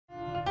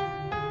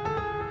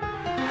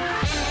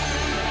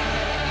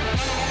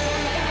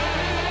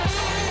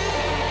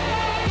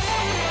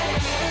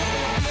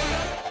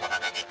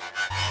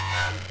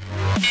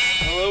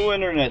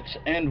Hello Internet,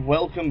 and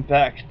welcome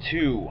back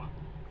to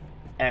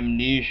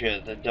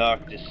Amnesia, The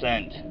Dark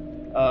Descent.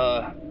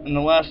 In the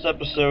last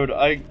episode,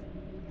 I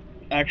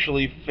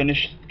actually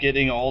finished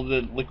getting all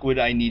the liquid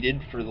I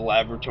needed for the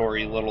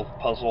laboratory little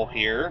puzzle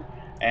here,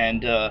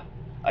 and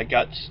I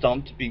got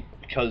stumped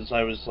because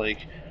I was like,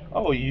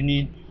 oh, you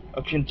need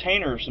a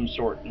container of some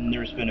sort, and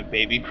there's been a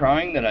baby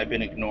crying that I've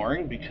been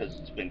ignoring because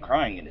it's been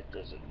crying and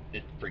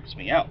it freaks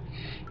me out.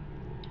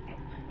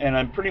 And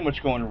I'm pretty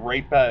much going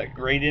right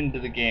into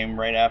the game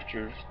right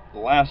after the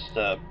last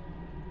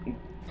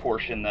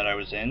portion that I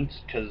was in,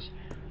 because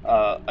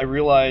I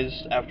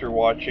realized after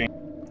watching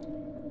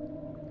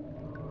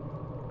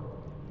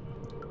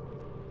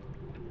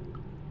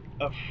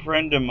a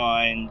friend of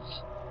mine's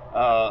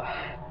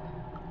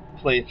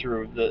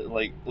playthrough of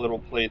the little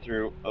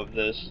playthrough of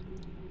this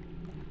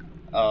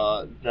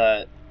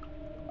that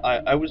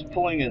I was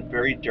pulling a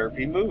very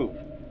derpy move,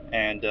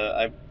 and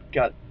I've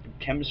got the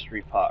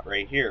chemistry pot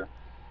right here.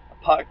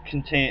 Pot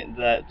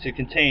to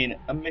contain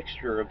a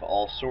mixture of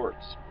all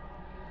sorts.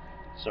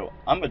 So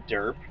I'm a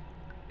derp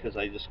because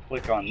I just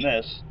click on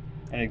this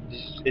and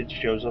it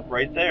shows up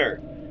right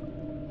there.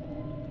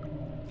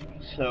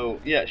 So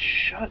yeah,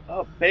 shut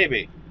up,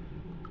 baby.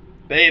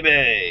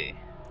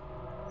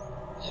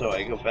 So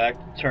I go back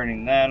to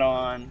turning that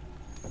on.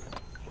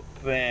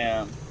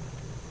 Bam.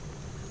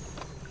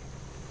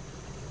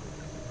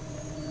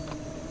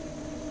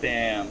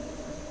 Bam.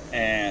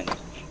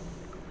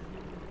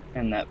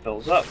 And that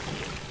fills up.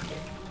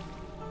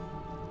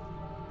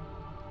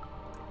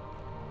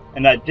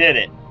 And I did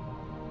it.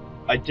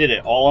 I did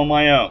it all on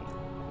my own,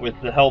 with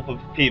the help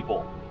of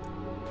people.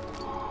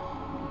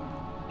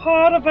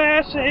 Pot of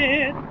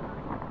acid!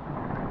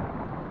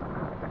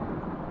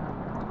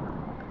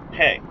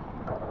 Hey.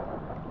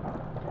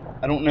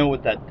 I don't know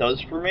what that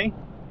does for me,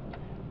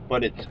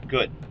 but it's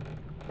good.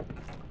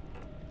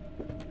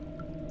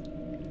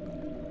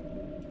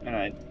 And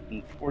I,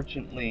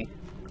 unfortunately,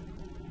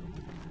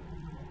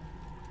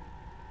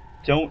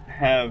 don't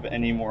have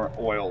any more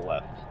oil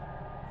left.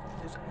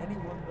 Is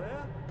anyone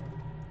there?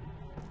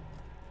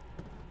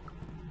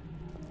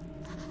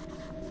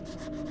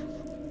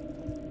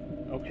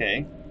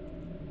 Okay.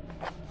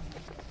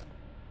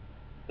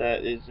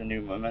 That is a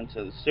new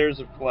memento. The stairs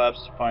have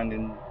collapsed. Find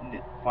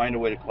a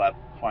way to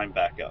climb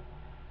back up.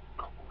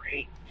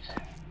 Great.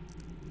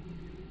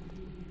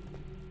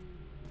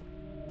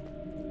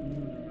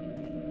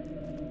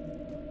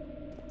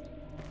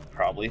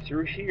 Probably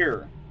through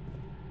here.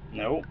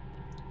 Nope.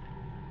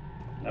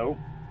 Nope.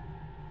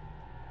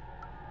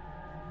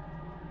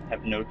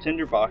 Have no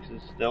tinder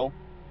boxes still,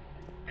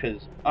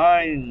 because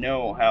I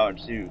know how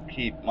to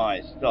keep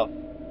my stuff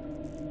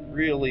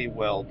really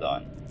well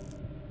done.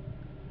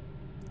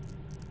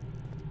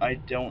 I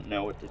don't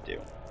know what to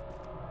do.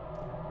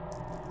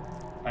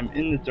 I'm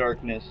in the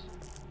darkness.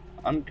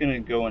 I'm gonna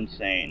go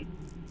insane.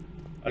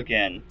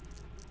 Again.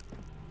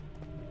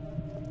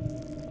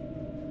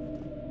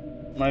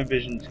 My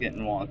vision's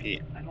getting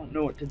wonky. I don't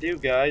know what to do,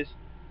 guys.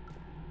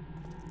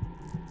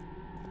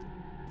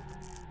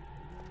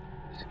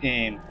 This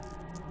game,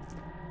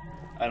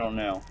 I don't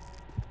know.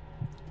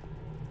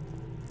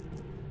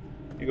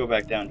 You go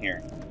back down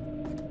here.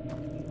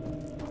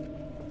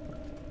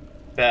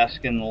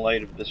 Bask in the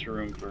light of this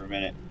room for a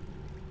minute.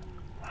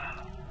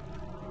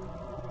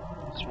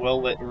 This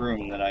well-lit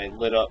room that I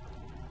lit up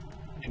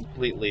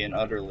completely and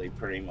utterly,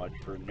 pretty much,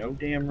 for no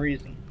damn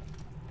reason.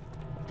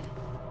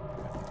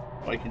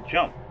 Oh, I can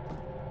jump.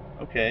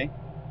 Okay.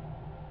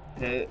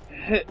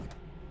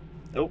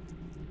 Nope.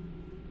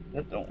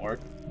 That don't work.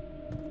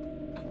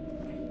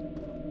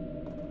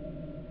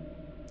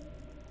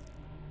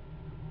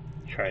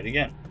 Try it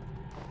again.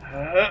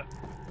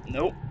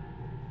 Nope.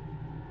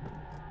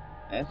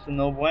 That's a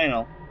no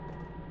bueno.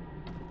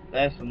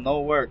 That's a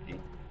no worky.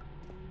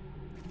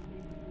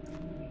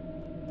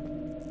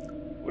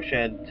 Wish I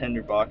had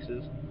tinder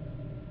boxes.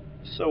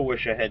 So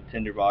wish I had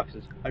tinder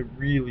boxes. I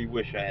really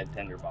wish I had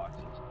tinder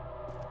boxes.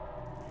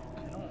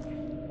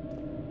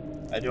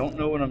 I don't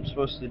know what I'm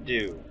supposed to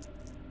do.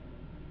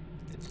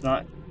 It's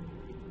not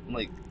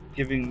like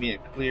giving me a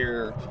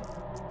clear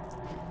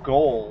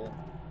goal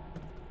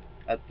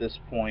at this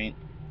point.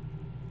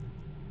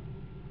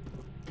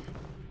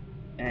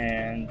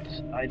 And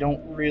I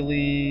don't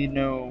really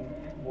know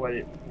what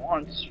it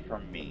wants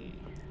from me.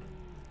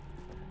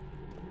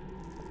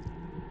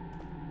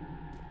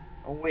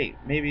 Oh wait,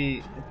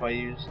 maybe if I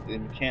use the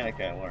mechanic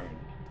I learned.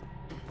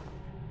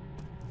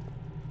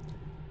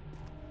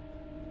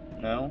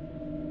 No?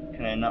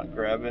 Can I not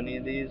grab any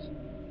of these?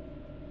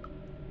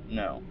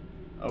 No.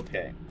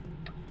 Okay.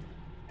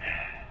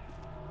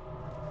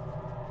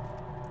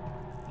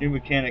 New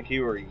mechanic,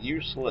 you are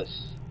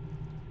useless.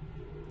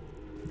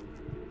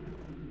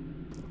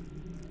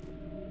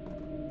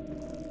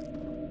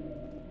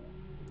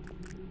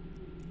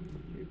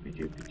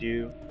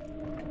 Doopy-doopy-doo.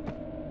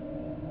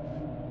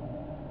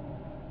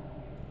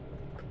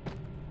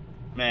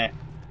 Meh.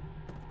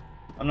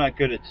 I'm not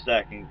good at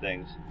stacking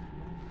things.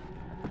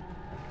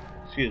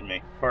 Excuse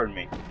me. Pardon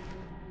me.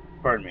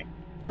 Pardon me.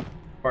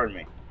 Pardon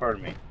me.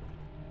 Pardon me.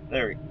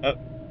 There we go. Oh.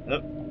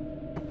 Yep.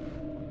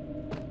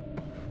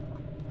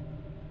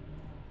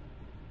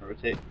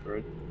 Rotate.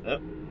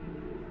 Yep.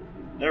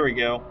 There we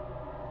go.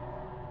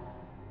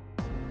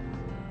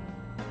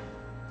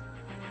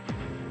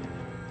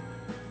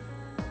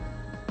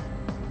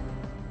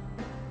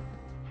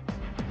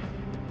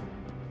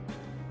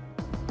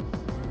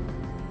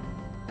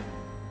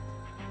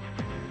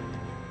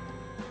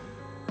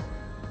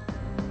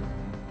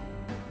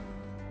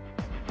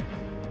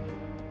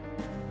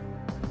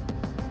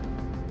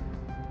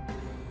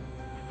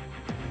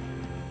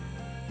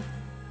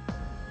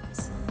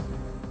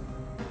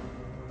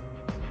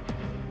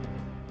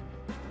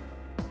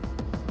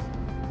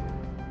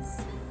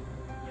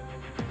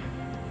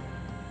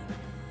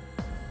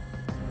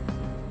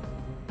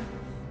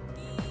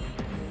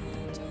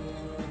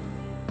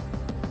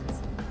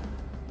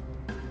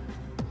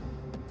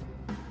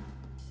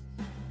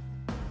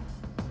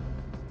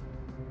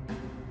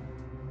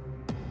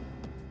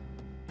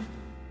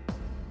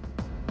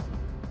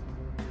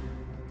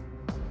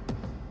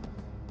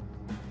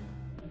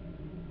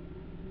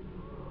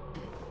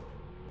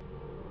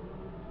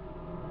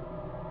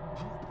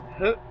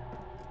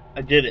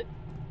 I did it.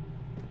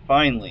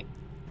 Finally.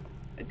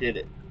 I did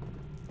it.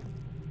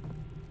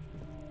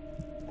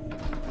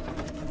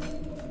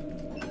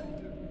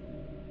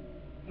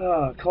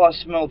 Claws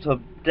smelt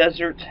of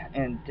desert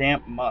and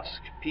damp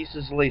musk.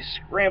 Pieces lay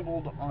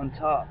scrambled on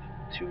top.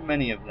 Too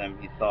many of them,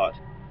 he thought.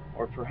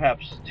 Or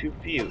perhaps too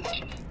few.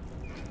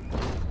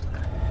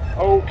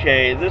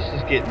 Okay, this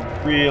is getting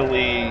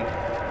really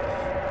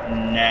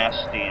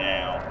nasty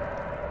now.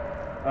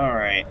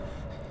 Alright.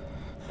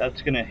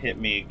 That's gonna hit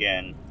me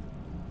again.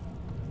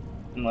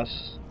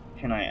 Unless...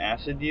 Can I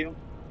acid you?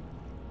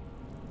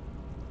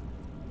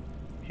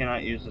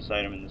 Cannot use this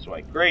item in this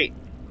way. Great!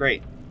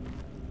 Great.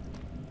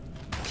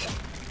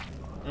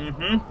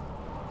 Mm-hmm.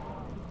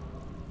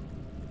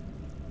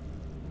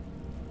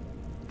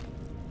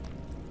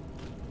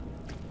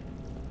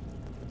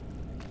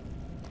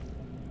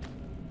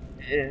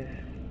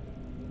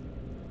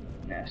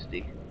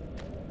 Nasty.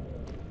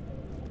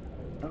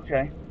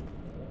 Okay.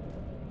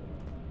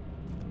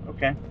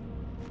 Okay.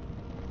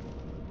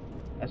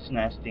 That's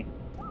nasty.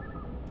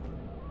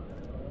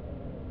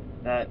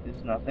 That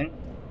is nothing.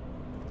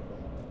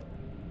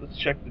 Let's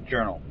check the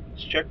journal.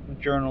 Let's check the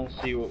journal,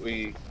 see what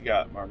we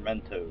got.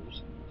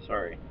 Mementos.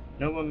 Sorry.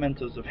 No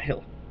mementos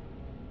available.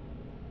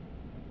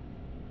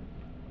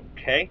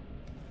 Okay.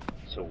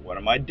 So what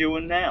am I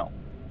doing now?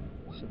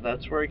 So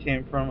that's where I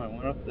came from. I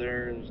went up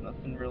there. There's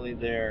nothing really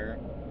there.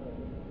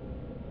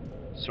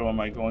 So am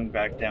I going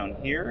back down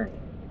here?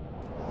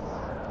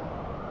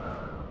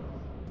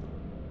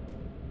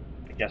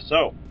 I guess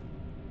so.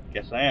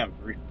 Guess I am.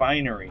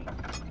 Refinery.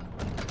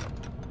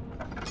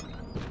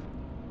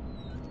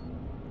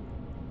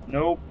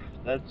 Nope,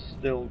 that's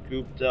still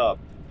gooped up.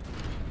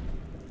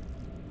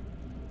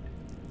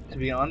 To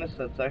be honest,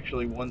 that's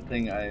actually one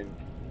thing I've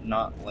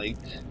not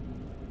liked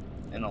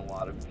in a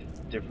lot of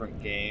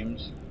different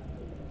games.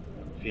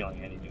 I'm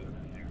feeling any new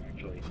in there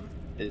actually.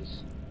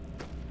 Is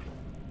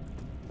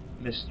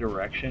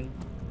misdirection.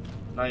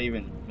 Not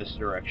even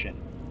misdirection.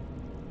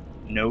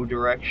 No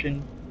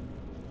direction.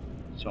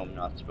 So I'm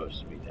not supposed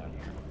to be down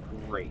here.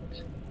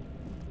 Great.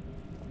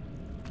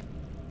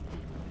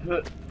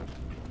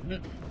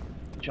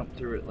 Jump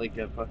through it like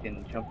a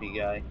fucking jumpy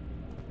guy.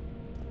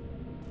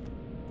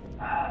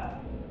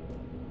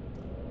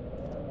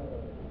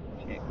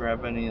 Can't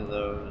grab any of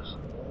those.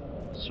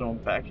 So I'm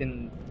back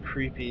in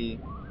creepy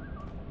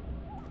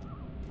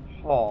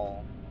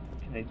hall.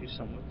 Can I do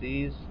something with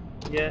these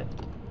yet?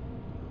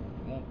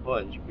 It won't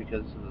budge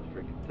because of the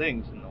freaking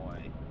things in the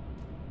way.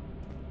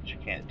 Which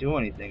I can't do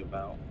anything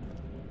about.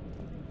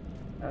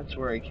 That's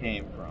where I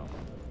came from.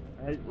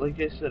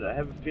 Like I said, I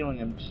have a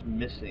feeling I'm just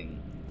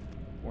missing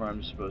where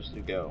I'm supposed to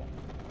go.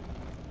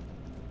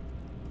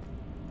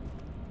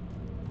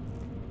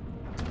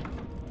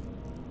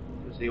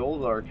 Because the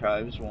old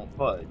archives won't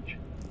budge.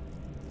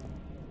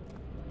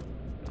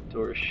 The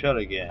door is shut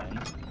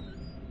again.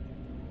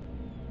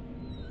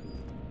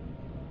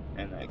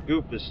 And that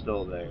goop is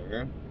still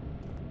there.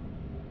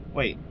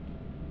 Wait.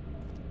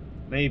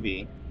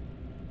 Maybe.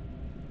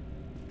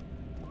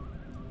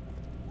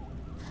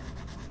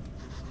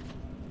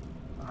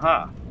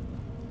 Aha!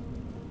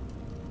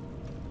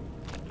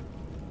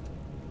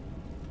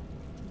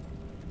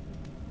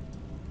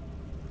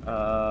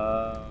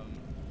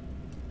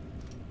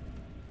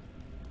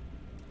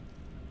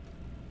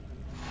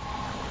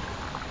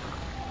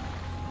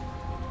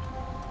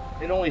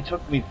 It only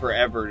took me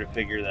forever to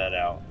figure that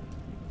out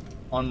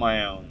on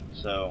my own,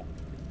 so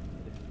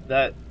if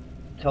that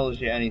tells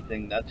you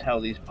anything, that's how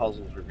these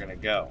puzzles are gonna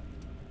go.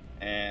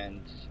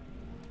 And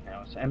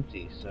now it's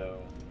empty,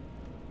 so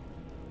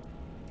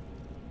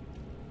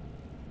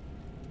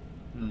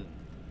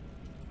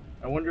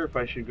I wonder if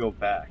I should go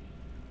back.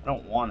 I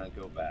don't want to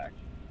go back.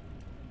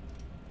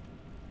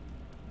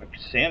 My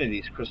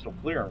sanity's crystal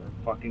clear. I'm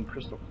fucking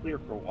crystal clear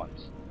for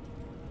once.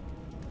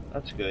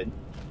 That's good.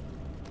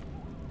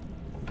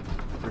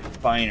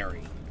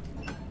 Refinery.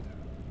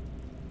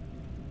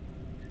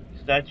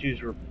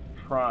 Statues were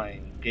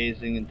prying,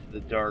 gazing into the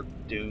dark,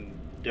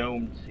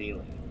 domed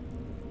ceiling.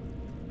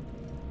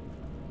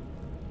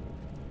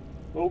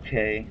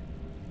 Okay.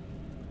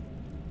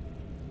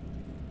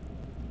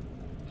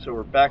 So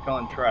we're back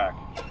on track.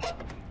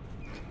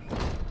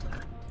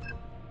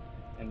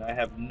 And I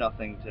have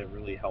nothing to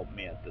really help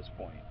me at this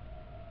point.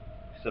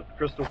 Except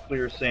crystal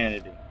clear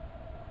sanity.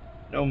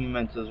 No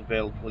mementos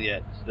available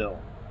yet, still.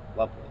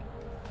 Lovely.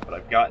 But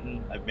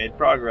I've made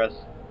progress.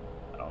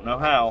 I don't know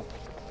how,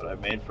 but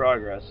I've made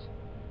progress.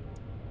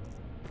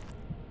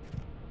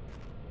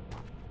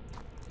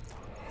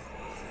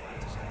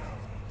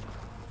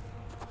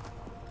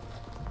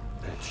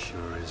 It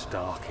sure is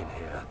dark in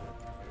here.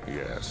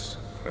 Yes,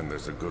 and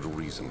there's a good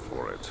reason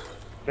for it.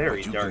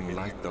 Very but dark. You can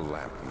light the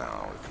lamp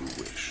now if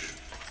you wish.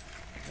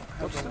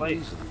 What's the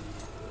reason?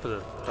 For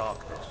the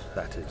darkness,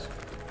 that is.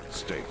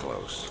 Stay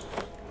close.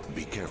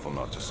 Be careful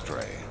not to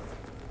stray.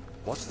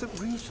 What's the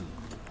reason?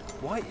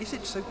 Why is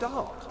it so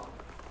dark?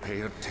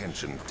 Pay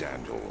attention,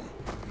 Daniel.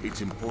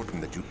 It's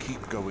important that you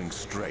keep going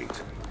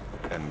straight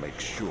and make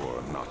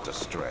sure not to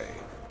stray.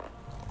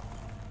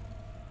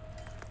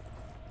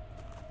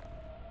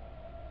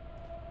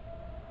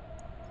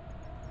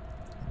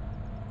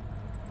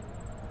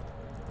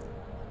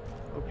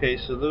 Okay,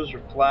 so those are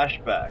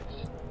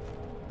flashbacks.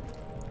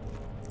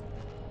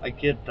 I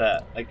get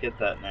that. I get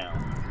that now.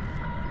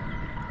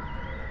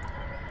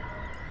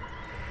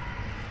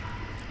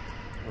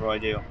 What do I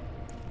do?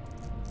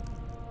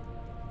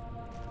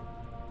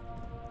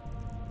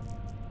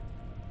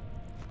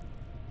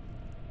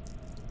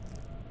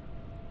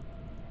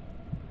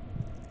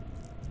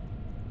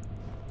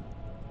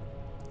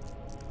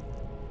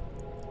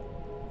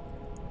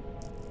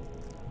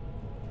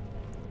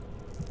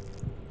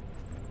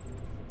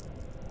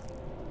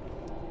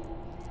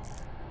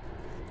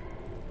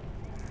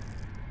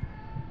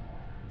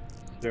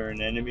 Is there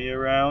an enemy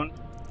around?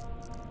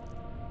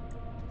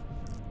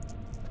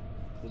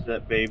 Is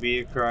that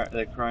baby,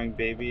 that crying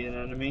baby, an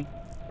enemy?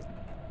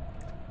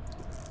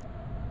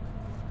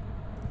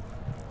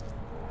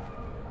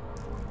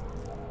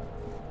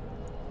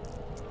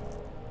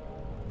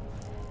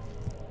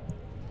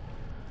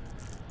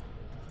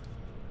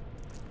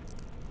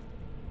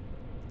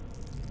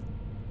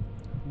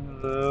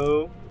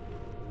 Hello?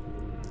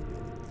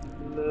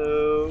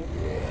 Hello?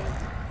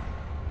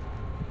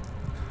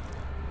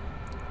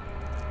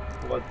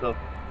 What the?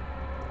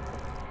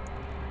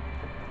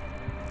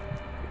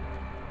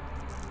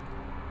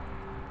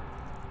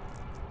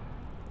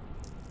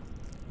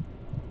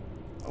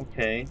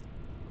 Okay.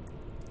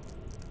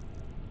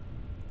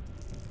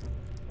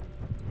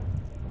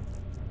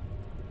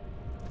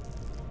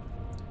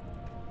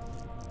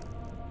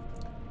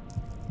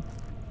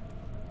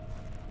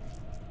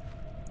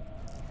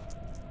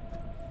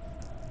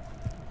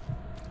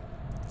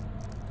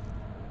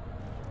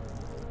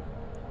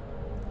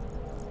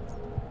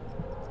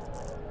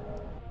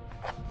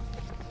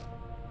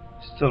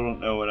 Still don't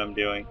know what I'm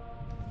doing.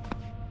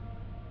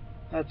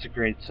 That's a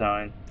great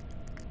sign.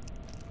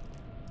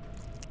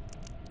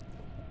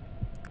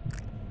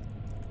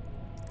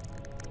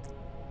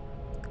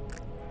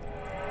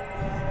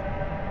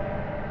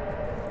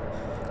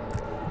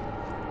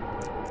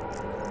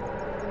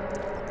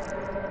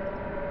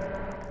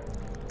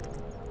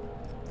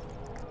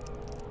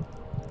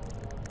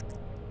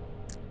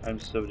 I'm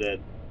so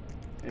dead.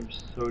 I'm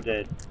so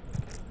dead.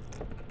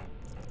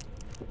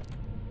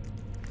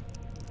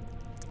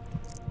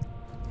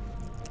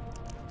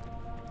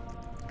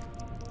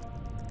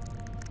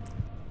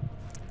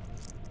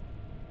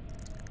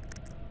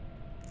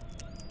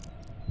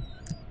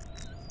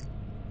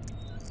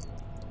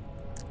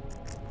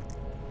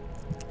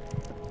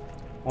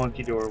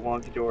 Wonky door,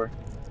 wonky door,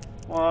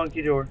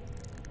 wonky door.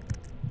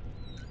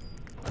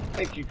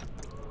 Thank you.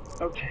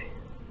 Okay.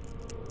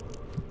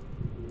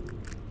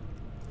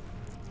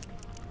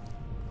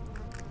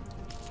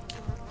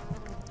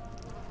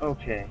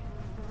 Okay.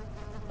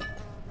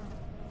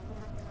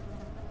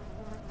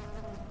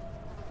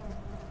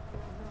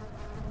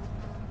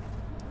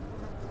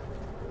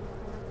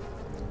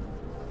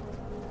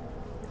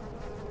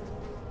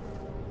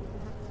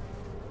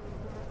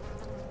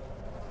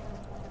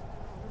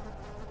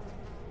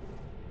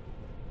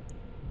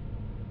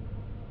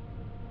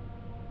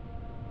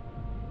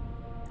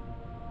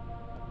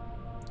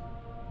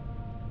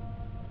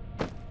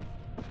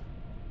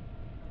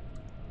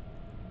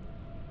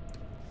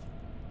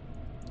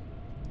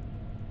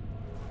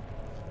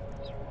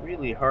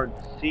 Really hard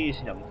to see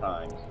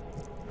sometimes.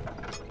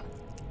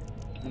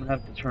 I'm gonna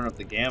have to turn up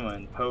the gamma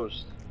in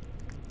post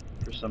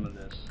for some of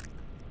this.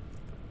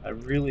 I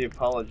really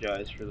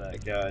apologize for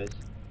that, guys.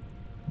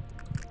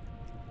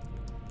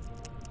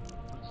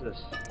 What's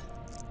this?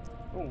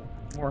 Oh,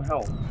 more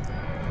health.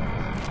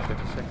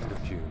 22nd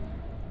of June,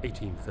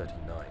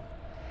 1839.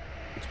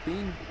 It's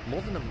been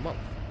more than a month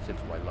since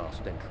my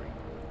last entry.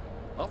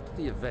 After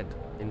the event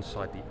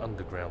inside the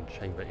underground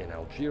chamber in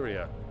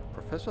Algeria,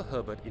 Professor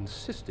Herbert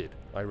insisted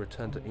I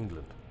return to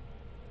England.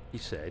 He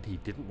said he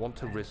didn't want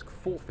to risk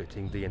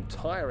forfeiting the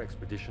entire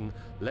expedition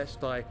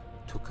lest I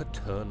took a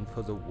turn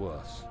for the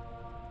worse.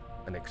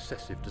 An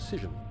excessive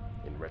decision,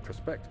 in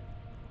retrospect,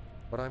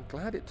 but I'm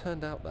glad it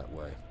turned out that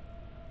way.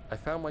 I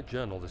found my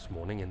journal this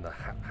morning in the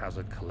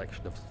haphazard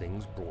collection of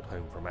things brought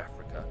home from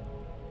Africa.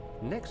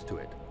 Next to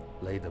it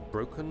lay the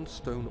broken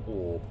stone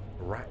orb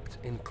wrapped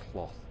in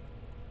cloth.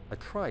 I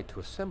tried to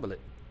assemble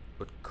it,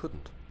 but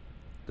couldn't.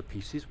 The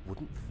pieces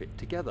wouldn't fit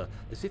together,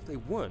 as if they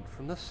weren't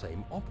from the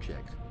same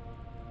object.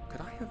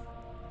 Could I have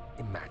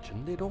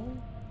imagined it all?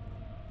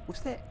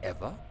 Was there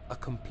ever a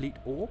complete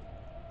orb?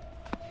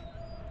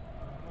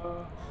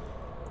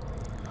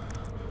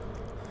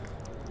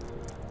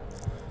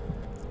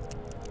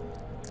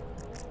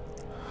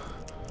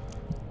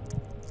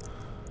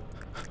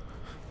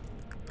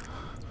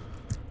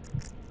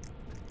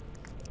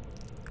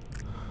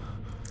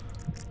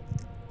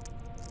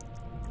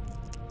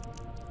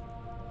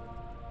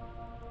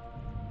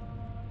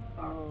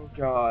 Oh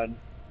God.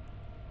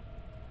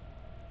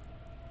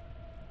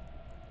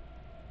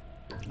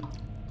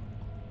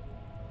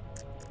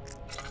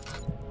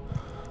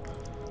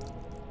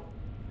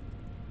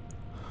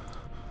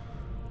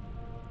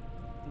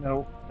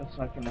 Nope, that's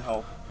not gonna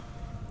help.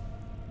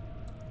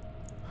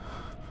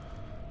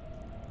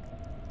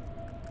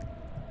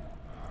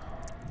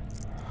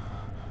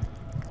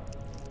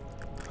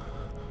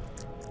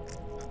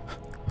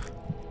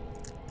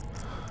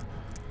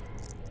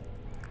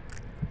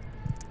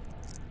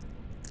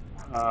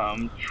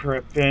 I'm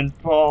tripping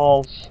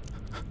balls.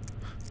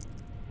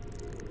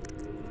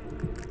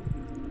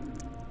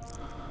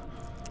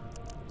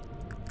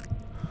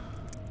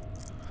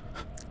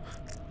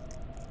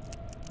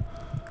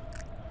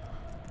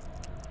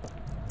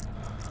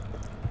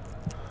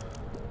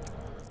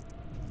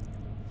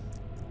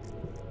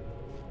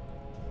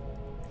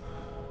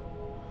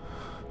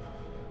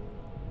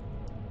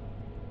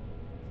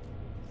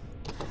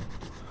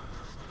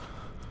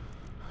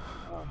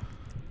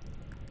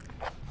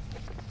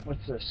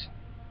 What's this?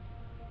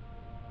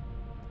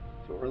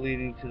 Door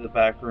leading to the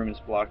back room is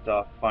blocked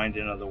off. Find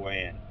another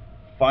way in.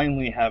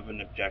 Finally have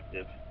an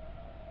objective.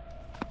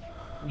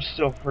 I'm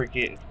still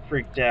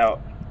freaked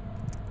out.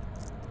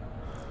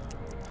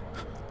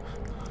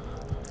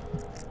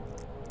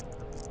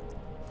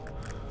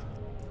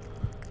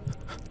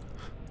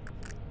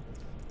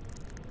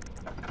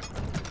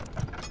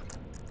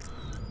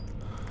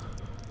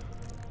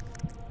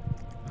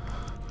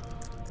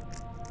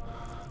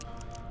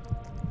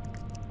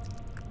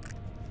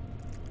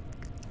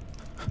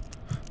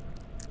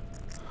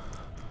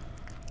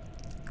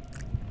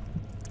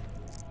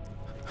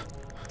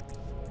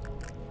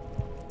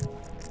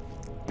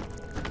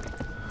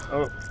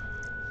 Oh.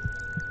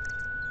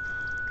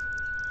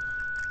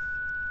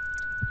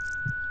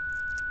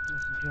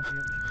 Nothing jumping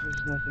at me.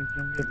 There's nothing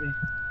jumping at me.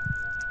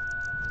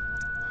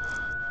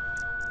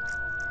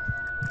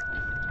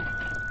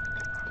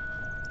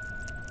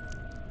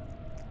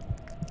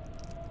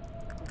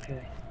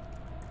 Okay.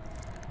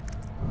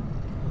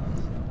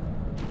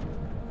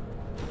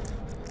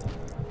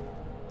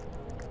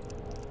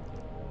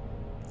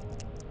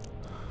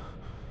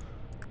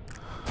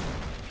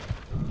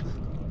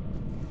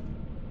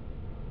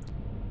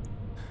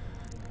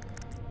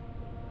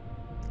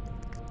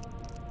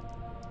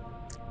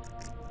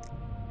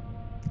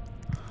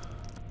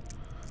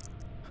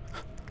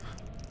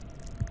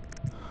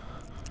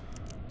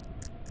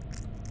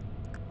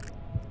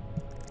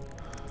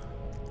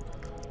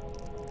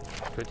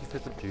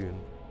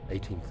 June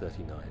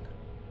 1839.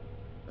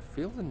 I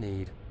feel the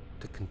need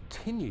to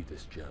continue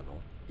this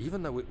journal,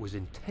 even though it was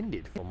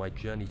intended for my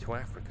journey to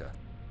Africa.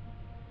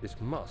 This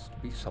must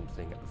be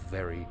something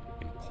very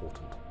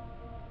important.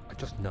 I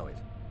just know it.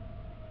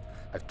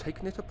 I've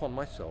taken it upon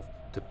myself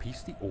to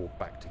piece the orb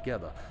back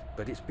together,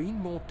 but it's been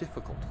more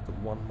difficult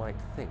than one might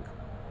think.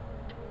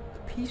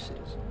 The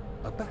pieces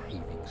are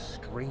behaving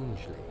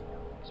strangely.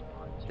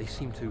 They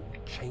seem to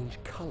change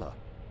color,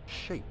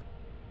 shape,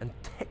 and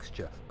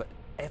texture, but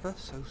ever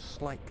so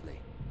slightly.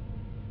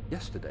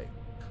 Yesterday,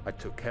 I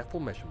took careful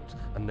measurements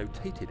and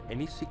notated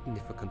any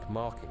significant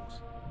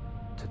markings.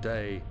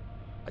 Today,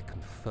 I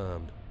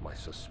confirmed my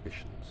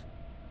suspicions.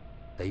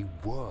 They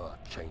were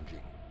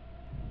changing.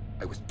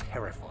 I was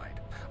terrified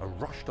and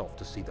rushed off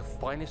to see the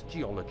finest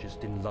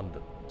geologist in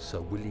London,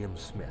 Sir William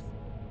Smith.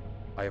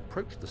 I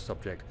approached the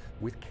subject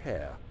with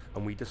care,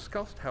 and we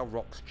discussed how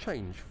rocks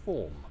change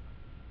form.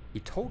 He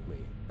told me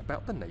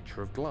about the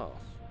nature of glass,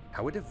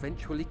 how it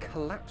eventually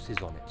collapses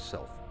on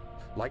itself,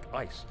 like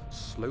ice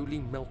slowly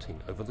melting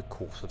over the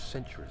course of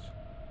centuries.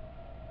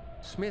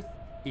 Smith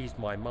eased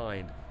my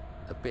mind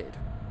a bit,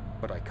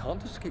 but I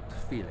can't escape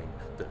the feeling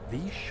that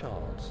these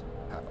shards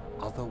have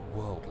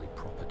otherworldly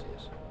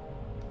properties.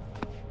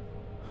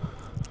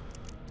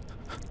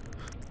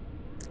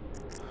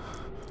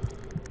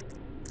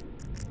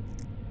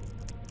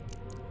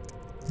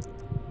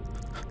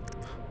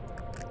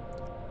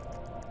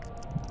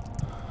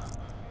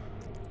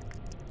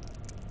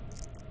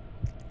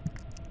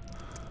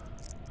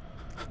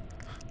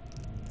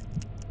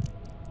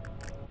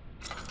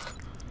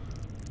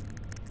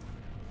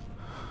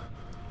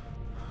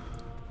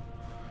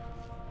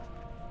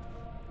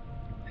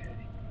 Okay.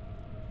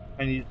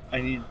 I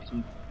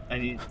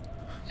need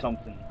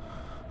something.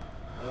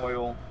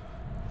 Oil.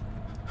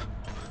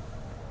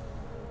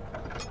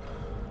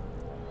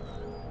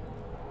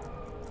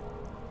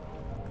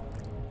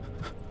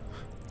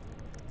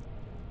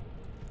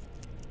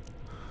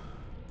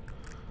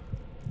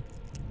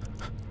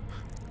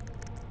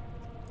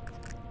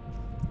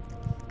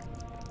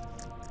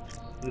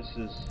 This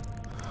is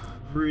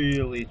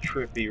really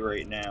trippy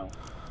right now.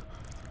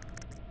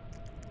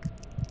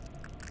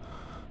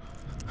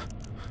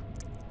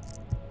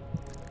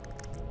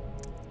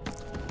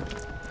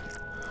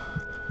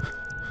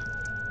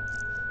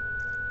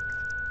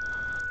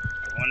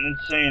 Going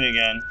insane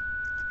again.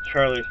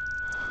 Charlie,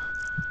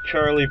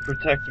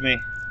 protect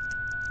me.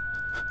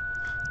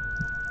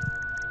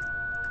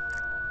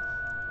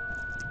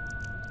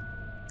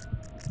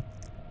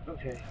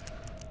 Okay.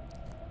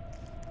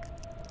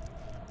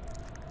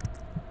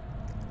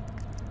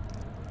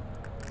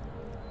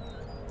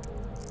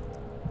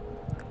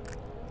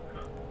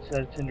 Is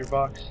that a tinder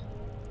box?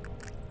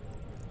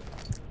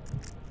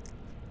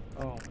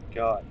 Oh my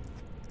god.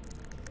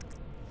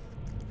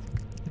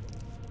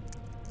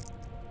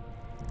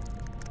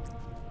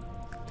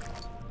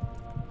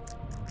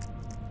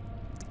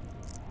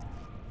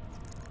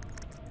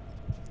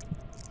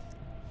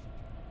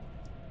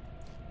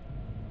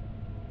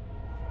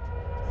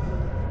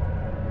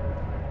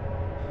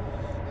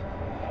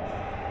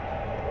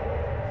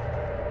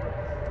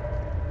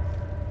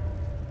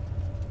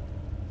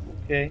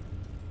 Okay.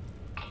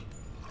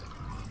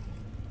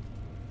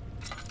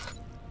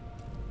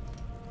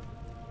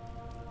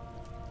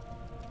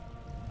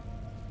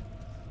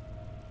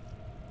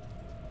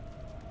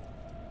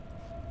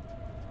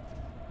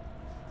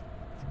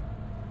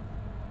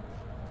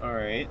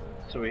 Alright,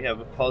 so we have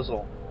a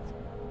puzzle.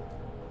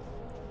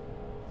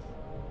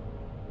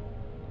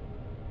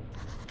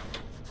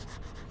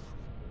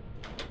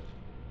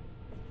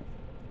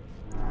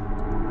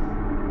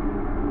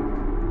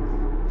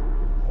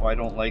 Oh, I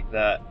don't like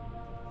that.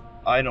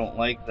 I don't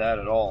like that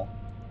at all.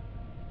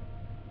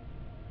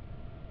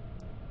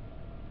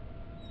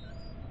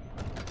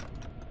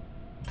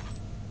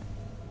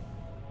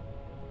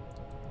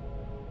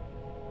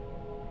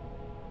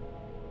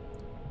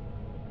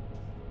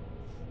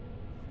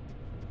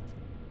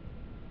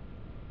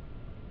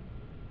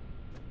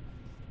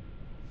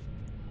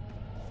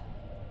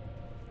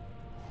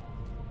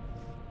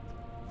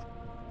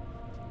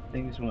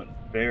 Things went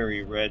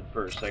very red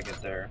for a second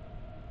there,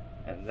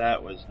 and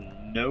that was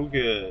no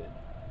good.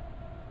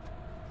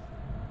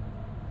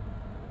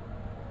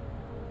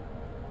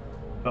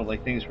 Felt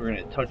like things were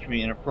going to touch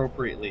me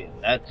inappropriately,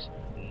 and that's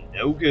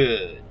no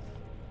good.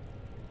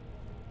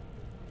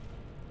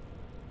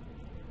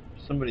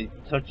 If somebody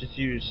touches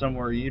you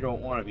somewhere you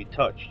don't want to be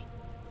touched,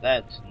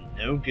 that's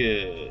no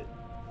good.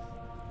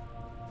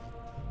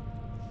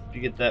 If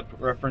you get that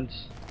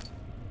reference,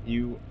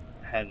 you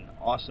had an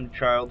awesome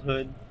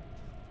childhood,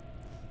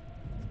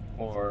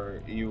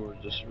 or you were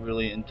just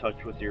really in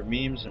touch with your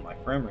memes, and my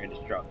frame rate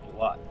has dropped a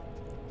lot.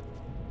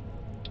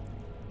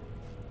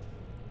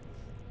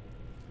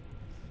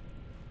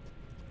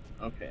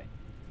 Okay.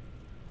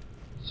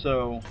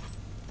 So,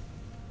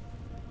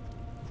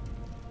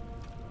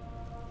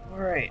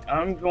 alright,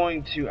 I'm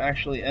going to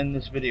actually end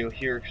this video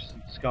here because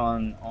it's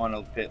gone on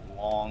a bit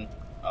long,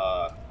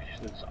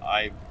 since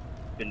I've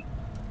been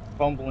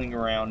fumbling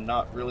around,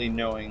 not really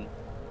knowing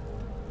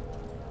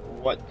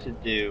what to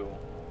do.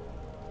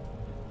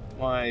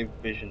 My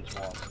vision's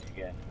wonky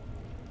again.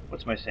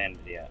 What's my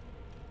sanity at?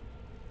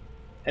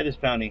 Head is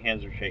pounding,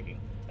 hands are shaking.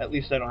 At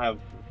least I don't have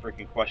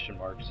freaking question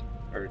marks,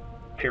 or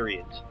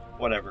periods,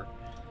 whatever.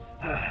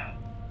 Let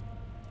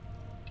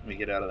me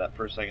get out of that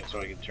for a second so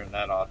I can turn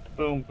that off.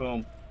 Boom,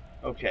 boom.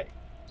 Okay,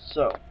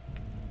 so,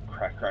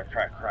 crack, crack,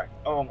 crack, crack.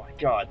 Oh my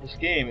god, this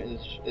game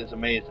is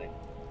amazing.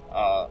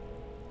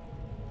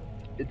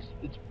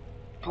 It's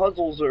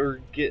puzzles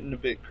are getting a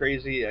bit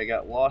crazy. I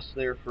got lost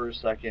there for a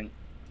second.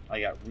 I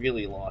got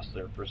really lost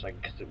there for a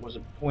second because it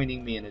wasn't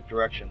pointing me in a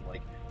direction,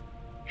 like,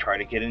 try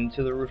to get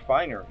into the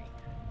refinery.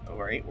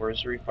 Alright,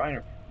 where's the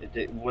refinery?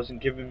 It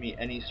wasn't giving me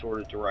any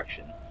sort of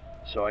direction.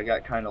 So I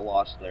got kind of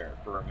lost there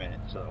for a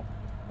minute. So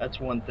that's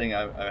one thing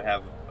I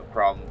have a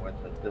problem with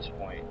at this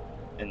point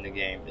in the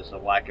game, is a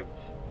lack of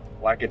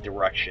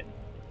direction.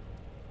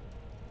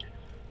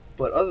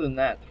 But other than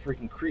that, the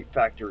freaking creep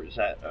factor is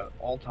at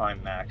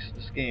all-time max.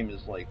 This game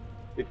is like,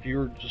 if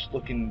you're just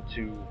looking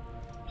to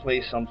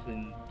play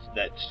something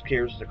that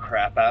scares the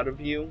crap out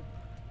of you,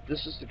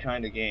 this is the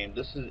kind of game.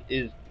 This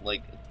is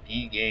like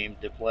the game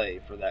to play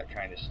for that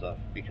kind of stuff,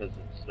 because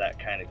it's that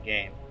kind of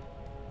game.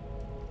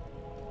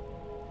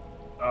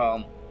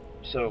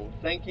 So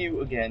thank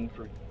you again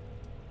for,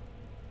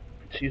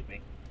 excuse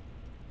me,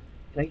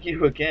 thank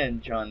you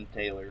again, John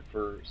Taylor,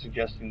 for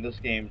suggesting this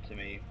game to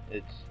me.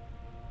 It's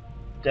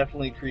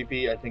definitely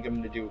creepy. I think I'm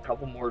going to do a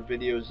couple more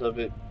videos of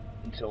it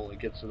until it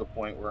gets to the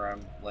point where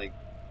I'm like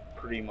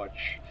pretty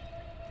much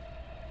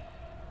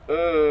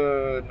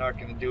not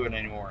going to do it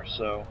anymore.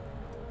 So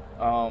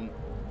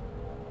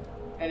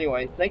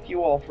anyway, thank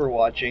you all for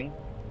watching.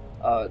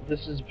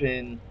 This has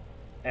been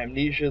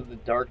Amnesia, The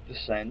Dark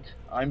Descent.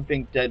 I'm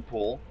Pink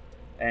Deadpool,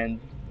 and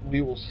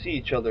we will see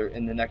each other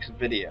in the next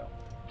video.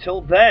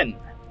 Till then,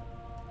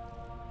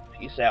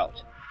 peace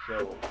out.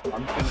 So,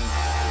 I'm gonna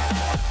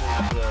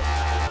walk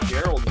towards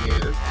Gerald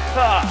here.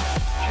 Ha!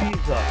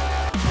 Jesus!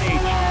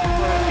 H,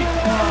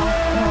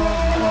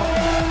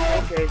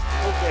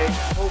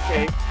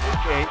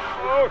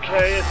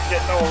 Okay, it's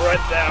getting all red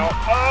now.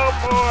 Oh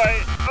boy!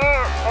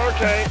 Oh,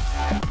 okay.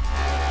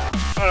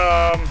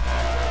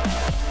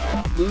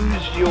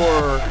 Lose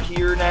your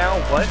here now?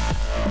 What?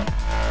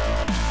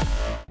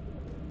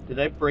 Did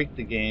I break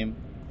the game?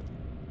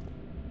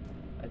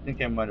 I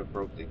think I might have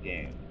broke the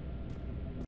game.